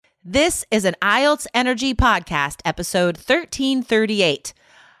This is an IELTS Energy Podcast, episode 1338.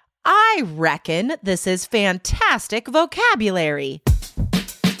 I reckon this is fantastic vocabulary.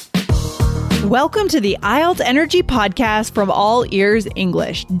 Welcome to the IELTS Energy Podcast from All Ears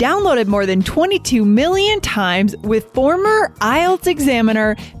English, downloaded more than 22 million times with former IELTS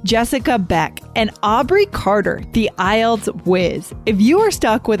examiner Jessica Beck and Aubrey Carter, the IELTS whiz. If you are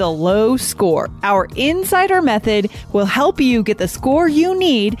stuck with a low score, our Insider Method will help you get the score you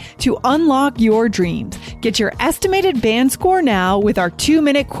need to unlock your dreams. Get your estimated band score now with our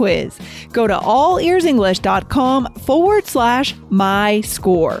 2-minute quiz. Go to allearsenglish.com/my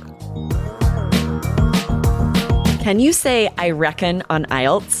score. Can you say I reckon on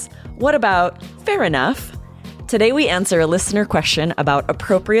IELTS? What about fair enough? Today we answer a listener question about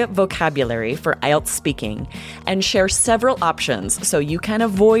appropriate vocabulary for IELTS speaking and share several options so you can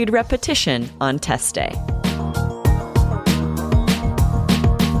avoid repetition on test day.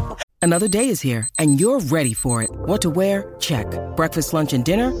 Another day is here and you're ready for it. What to wear? Check. Breakfast, lunch, and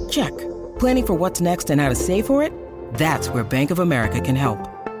dinner? Check. Planning for what's next and how to save for it? That's where Bank of America can help.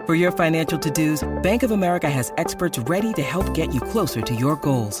 For your financial to-dos, Bank of America has experts ready to help get you closer to your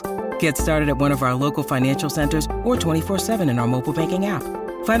goals. Get started at one of our local financial centers or 24/7 in our mobile banking app.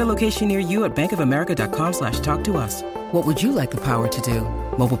 Find a location near you at bankofamerica.com/talktous. What would you like the power to do?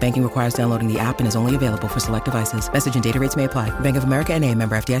 Mobile banking requires downloading the app and is only available for select devices. Message and data rates may apply. Bank of America N.A.,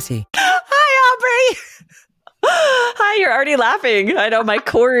 member FDIC. Hi, Aubrey. Hi, you're already laughing. I know my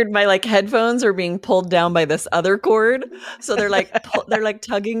headphones are being pulled down by this other cord. So they're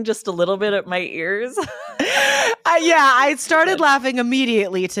tugging just a little bit at my ears. I started laughing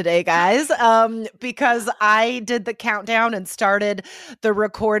immediately today, guys, because I did the countdown and started the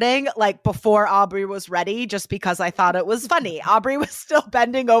recording before Aubrey was ready, just because I thought it was funny. Aubrey was still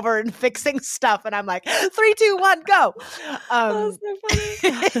bending over and fixing stuff, and I'm like, 3, 2, 1, go. That's so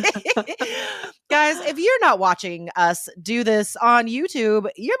funny. Guys, if you're not watching us do this on YouTube,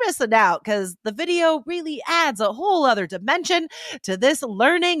 you're missing out because the video really adds a whole other dimension to this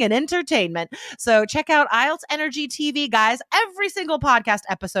learning and entertainment. So check out IELTS Energy TV, guys. Every single podcast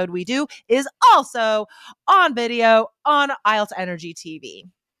episode we do is also on video on IELTS Energy TV.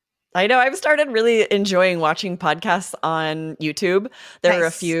 I know. I've started really enjoying watching podcasts on YouTube. There are a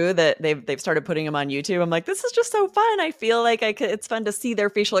Nice. few that they've started putting them on YouTube. I'm like, this is just so fun. I feel like it's fun to see their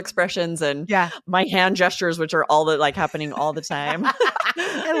facial expressions and my hand gestures, which are all happening all the time.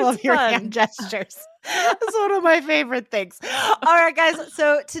 I love It's your fun. hand gestures. It's one of my favorite things. All right, guys.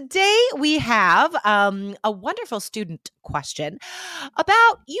 So today we have a wonderful student question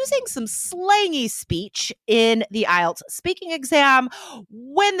about using some slangy speech in the IELTS speaking exam,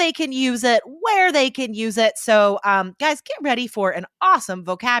 when they can use it, where they can use it. So guys, get ready for an awesome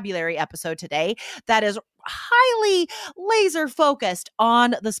vocabulary episode today that is highly laser focused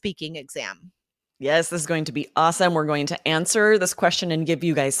on the speaking exam. Yes, this is going to be awesome. We're going to answer this question and give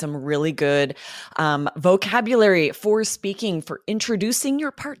you guys some really good vocabulary for speaking, for introducing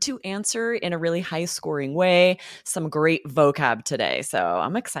your part to answer in a really high scoring way. Some great vocab today. So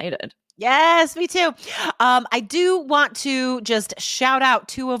I'm excited. Yes, me too. I do want to just shout out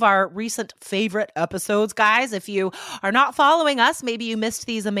 2 of our recent favorite episodes, guys. If you are not following us, maybe you missed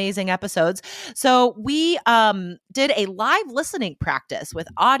these amazing episodes. So we did a live listening practice with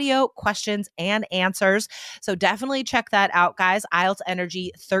audio questions and answers. So definitely check that out, guys. IELTS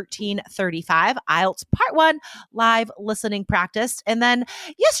Energy 1335, IELTS Part 1 live listening practice. And then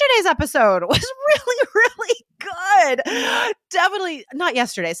yesterday's episode was really, really good. Definitely not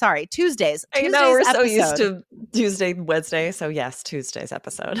yesterday. Sorry. Tuesday's I know we're so used episode. to Tuesday, Wednesday. So yes, Tuesday's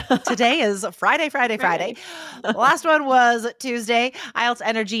episode. Today is Friday. The last one was Tuesday. IELTS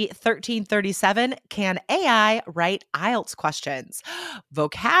Energy 1337. Can AI write IELTS questions?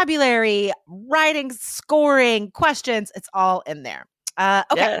 Vocabulary, writing, scoring, questions. It's all in there. Okay.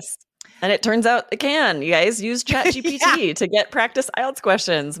 Yes. And it turns out it can. You guys use ChatGPT to get practice IELTS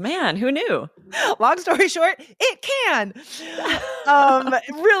questions. Man, who knew? Long story short, it can.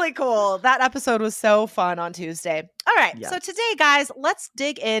 Really cool. That episode was so fun on Tuesday. All right. Yes. So today, guys, let's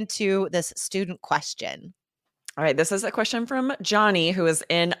dig into this student question. All right, this is a question from Johnny, who is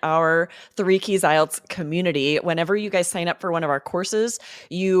in our 3 Keys IELTS community. Whenever you guys sign up for one of our courses,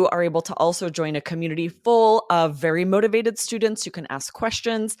 you are able to also join a community full of very motivated students. You can ask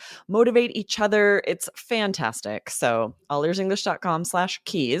questions, motivate each other. It's fantastic. So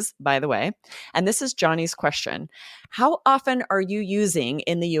allearsenglish.com/keys, by the way. And this is Johnny's question. How often are you using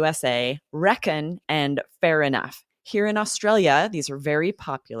in the USA reckon and fair enough? Here in Australia, these are very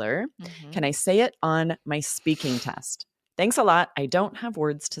popular. Mm-hmm. Can I say it on my speaking test? Thanks a lot. I don't have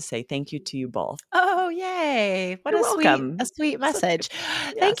words to say thank you to you both. Oh, yay. What You're a welcome. sweet message.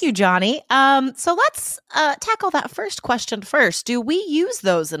 Thank Yes. you, Johnny. So let's tackle that first question first. Do we use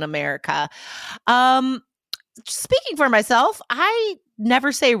those in America? Speaking for myself, I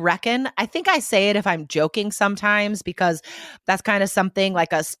never say reckon. I think I say it if I'm joking sometimes because that's kind of something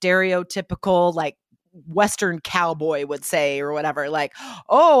like a stereotypical, like Western cowboy would say or whatever, like,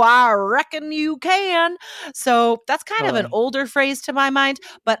 oh, I reckon you can. So that's kind of an Totally. older phrase to my mind,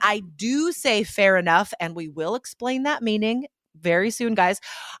 but I do say fair enough, and we will explain that meaning very soon, guys.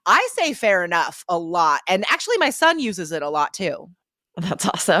 I say fair enough a lot, and actually my son uses it a lot too. That's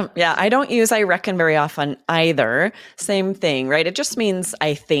awesome. Yeah, I don't use I reckon very often either. Same thing, right? It just means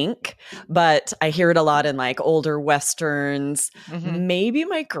I think, but I hear it a lot in like older Westerns. Maybe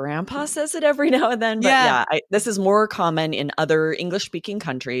my grandpa says it every now and then, but this is more common in other English-speaking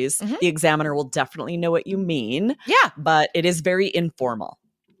countries. The examiner will definitely know what you mean. Yeah. But it is very informal.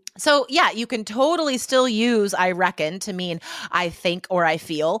 So yeah, you can totally still use I reckon to mean I think or I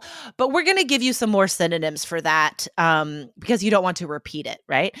feel, but we're going to give you some more synonyms for that because you don't want to repeat it,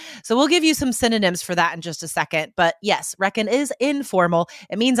 right? So we'll give you some synonyms for that in just a second. But yes, reckon is informal.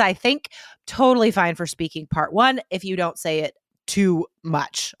 It means I think. Totally fine for speaking part one if you don't say it too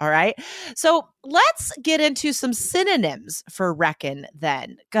much. All right. So let's get into some synonyms for reckon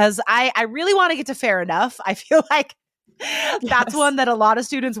then, because I really want to get to fair enough. I feel like that's one that a lot of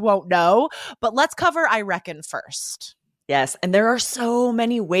students won't know, but let's cover I reckon first. Yes. And there are so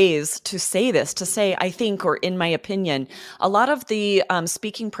many ways to say this, to say, I think, or in my opinion. A lot of the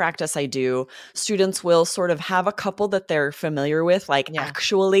speaking practice I do, students will sort of have a couple that they're familiar with, like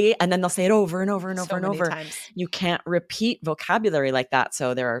actually, and then they'll say it over and over and over and over. Times. You can't repeat vocabulary like that.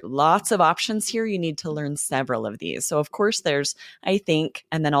 So there are lots of options here. You need to learn several of these. So of course there's I think,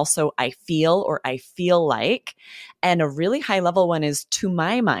 and then also I feel or I feel like. And a really high level one is to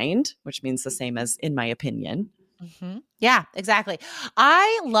my mind, which means the same as in my opinion. Yeah, exactly.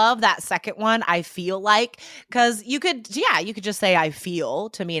 I love that second one, I feel like, because you could just say I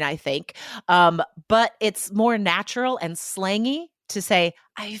feel to mean I think, but it's more natural and slangy to say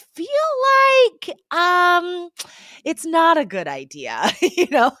I feel like it's not a good idea.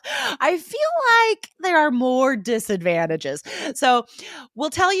 I feel like there are more disadvantages. So we'll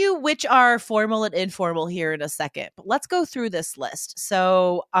tell you which are formal and informal here in a second, but let's go through this list.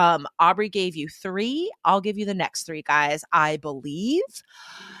 So Aubrey gave you 3. I'll give you the next 3, guys. I believe.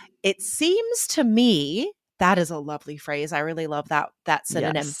 It seems to me. That is a lovely phrase. I really love that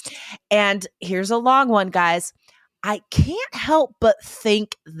synonym. Yes. And here's a long one, guys. I can't help but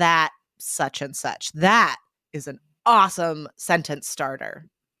think that such and such. That is an awesome sentence starter.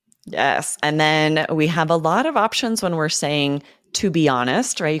 Yes. And then we have a lot of options when we're saying to be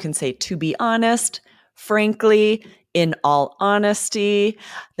honest, right? You can say to be honest, frankly, in all honesty.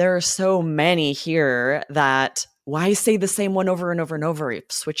 There are so many here that why say the same one over and over and over?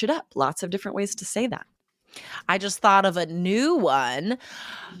 Switch it up. Lots of different ways to say that. I just thought of a new one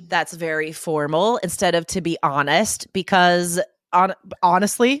that's very formal instead of to be honest, because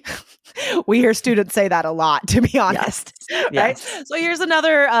honestly, we hear students say that a lot, to be honest. Right? Yes. So here's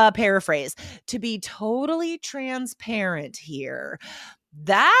another paraphrase. To be totally transparent here.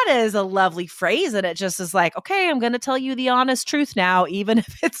 That is a lovely phrase. And it just is like, okay, I'm going to tell you the honest truth now, even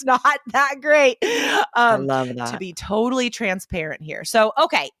if it's not that great. I love that. To be totally transparent here. So,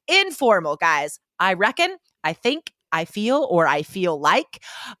 okay, informal, guys. I reckon, I think, I feel, or I feel like.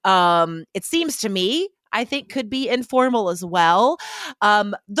 It seems to me, I think could be informal as well.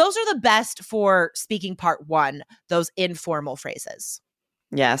 Those are the best for speaking part 1, those informal phrases.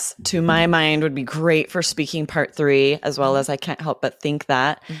 Yes. To my mind would be great for speaking part 3, as well as I can't help but think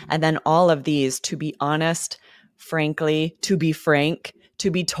that. And then all of these, to be honest, frankly, to be frank, to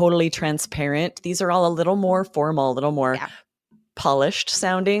be totally transparent. These are all a little more formal, a little more polished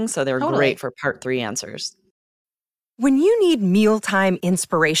sounding. So they're great for part 3 answers. When you need mealtime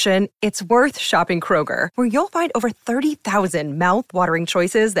inspiration, it's worth shopping Kroger, where you'll find over 30,000 mouth-watering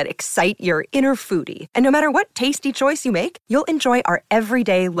choices that excite your inner foodie. And no matter what tasty choice you make, you'll enjoy our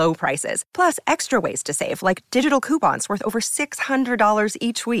everyday low prices, plus extra ways to save, like digital coupons worth over $600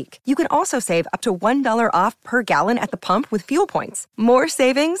 each week. You can also save up to $1 off per gallon at the pump with fuel points. More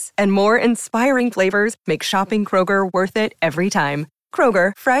savings and more inspiring flavors make shopping Kroger worth it every time.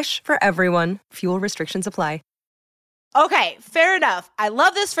 Kroger, fresh for everyone. Fuel restrictions apply. Okay, fair enough. I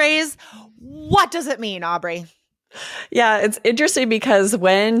love this phrase. What does it mean, Aubrey? Yeah, it's interesting because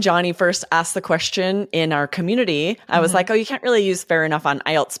when Johnny first asked the question in our community, I was like, oh, you can't really use fair enough on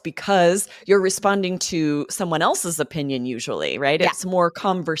IELTS because you're responding to someone else's opinion usually, right? Yeah. It's more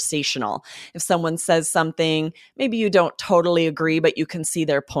conversational. If someone says something, maybe you don't totally agree, but you can see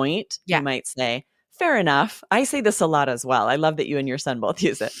their point, you might say, fair enough. I say this a lot as well. I love that you and your son both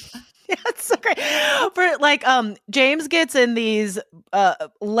use it. Yeah, it's so great. For like, James gets in these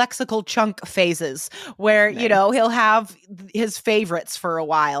lexical chunk phases where, you know, he'll have his favorites for a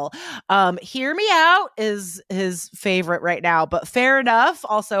while. Hear me out is his favorite right now, but fair enough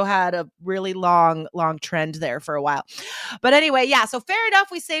also had a really long trend there for a while. But anyway, yeah. So fair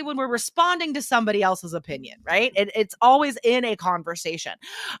enough, we say when we're responding to somebody else's opinion, right? It's always in a conversation.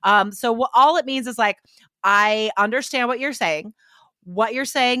 So all it means is like, I understand what you're saying. What you're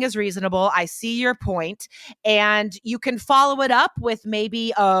saying is reasonable. I see your point. And you can follow it up with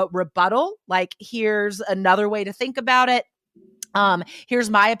maybe a rebuttal. Like, here's another way to think about it. Here's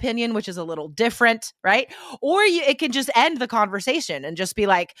my opinion, which is a little different, right? Or it can just end the conversation and just be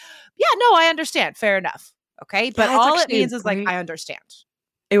like, yeah, no, I understand. Fair enough. Okay. But all it means is like, I understand.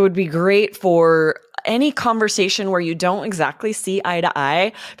 It would be great for any conversation where you don't exactly see eye to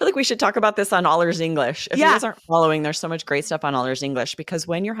eye. I feel like we should talk about this on All Ears English. If you guys aren't following, there's so much great stuff on All Ears English, because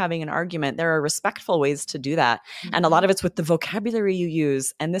when you're having an argument, there are respectful ways to do that. Mm-hmm. And a lot of it's with the vocabulary you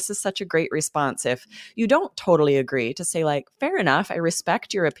use. And this is such a great response. If you don't totally agree, to say like, fair enough, I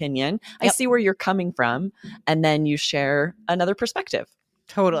respect your opinion. I see where you're coming from. And then you share another perspective.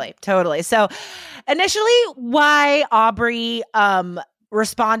 Totally. So initially, why Aubrey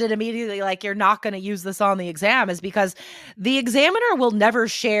responded immediately like, you're not going to use this on the exam, is because the examiner will never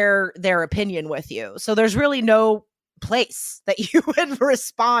share their opinion with you. So there's really no place that you would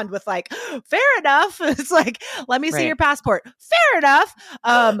respond with like, fair enough. It's like, let me see your passport. Fair enough.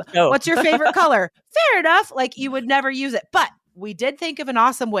 What's your favorite color? Fair enough. Like, you would never use it. But we did think of an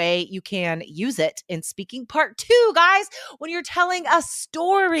awesome way you can use it in speaking part 2, guys, when you're telling a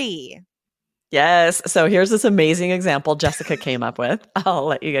story. Yes. So here's this amazing example Jessica came up with. I'll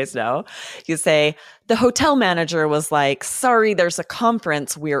let you guys know. You say, the hotel manager was like, sorry, there's a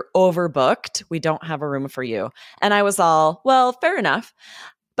conference. We're overbooked. We don't have a room for you. And I was all, well, fair enough.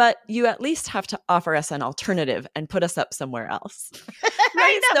 But you at least have to offer us an alternative and put us up somewhere else.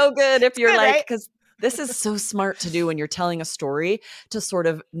 Right? So good if you're like, because this is so smart to do when you're telling a story, to sort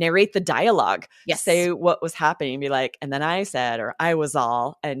of narrate the dialogue. Yes. Say what was happening, be like, and then I said, or I was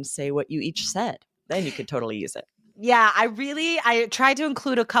all, and say what you each said. Then you could totally use it. Yeah, I tried to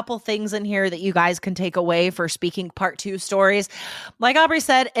include a couple things in here that you guys can take away for speaking part 2 stories. Like Aubrey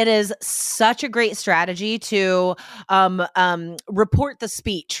said, it is such a great strategy to report the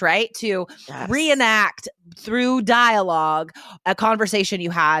speech, right? To reenact through dialogue a conversation you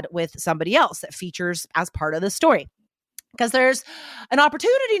had with somebody else that features as part of the story. Because there's an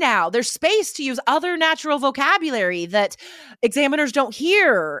opportunity now. There's space to use other natural vocabulary that examiners don't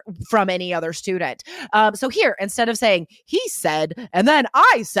hear from any other student. So here, instead of saying, he said, and then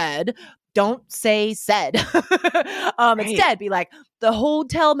I said, don't say said. Instead, be like, the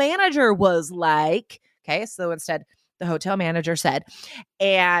hotel manager was like, okay, so instead, the hotel manager said,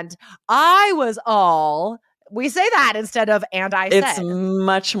 and I was all... We say that instead of, and I said. It's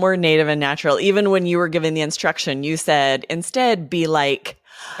much more native and natural. Even when you were giving the instruction, you said, instead be like,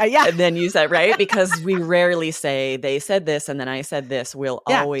 and then you said, right? Because we rarely say, they said this, and then I said this. We'll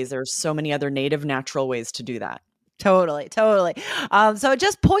always, there's so many other native, natural ways to do that. Totally. So it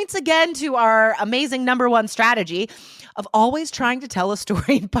just points again to our amazing number 1 strategy of always trying to tell a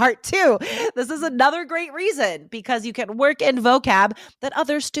story in part 2. This is another great reason, because you can work in vocab that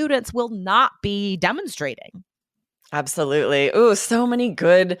other students will not be demonstrating. Absolutely. Oh, so many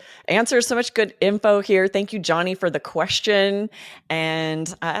good answers, so much good info here. Thank you, Johnny, for the question.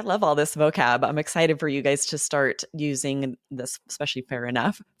 And I love all this vocab. I'm excited for you guys to start using this, especially fair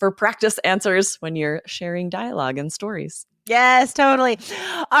enough, for practice answers when you're sharing dialogue and stories. Yes, totally.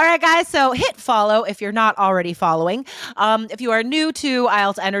 All right, guys. So hit follow if you're not already following. If you are new to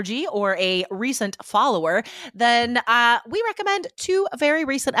IELTS Energy or a recent follower, then we recommend 2 very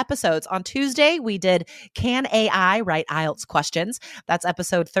recent episodes. On Tuesday, we did Can AI Write IELTS Questions? That's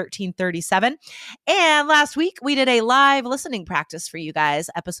episode 1337. And last week, we did a live listening practice for you guys,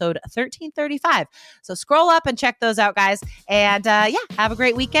 episode 1335. So scroll up and check those out, guys. And have a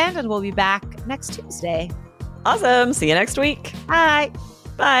great weekend, and we'll be back next Tuesday. Awesome. See you next week. Bye.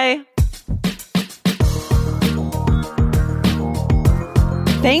 Bye.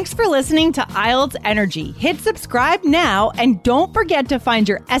 Thanks for listening to IELTS Energy. Hit subscribe now, and don't forget to find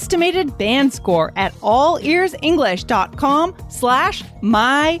your estimated band score at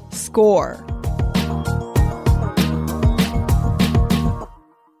allearsenglish.com/myscore.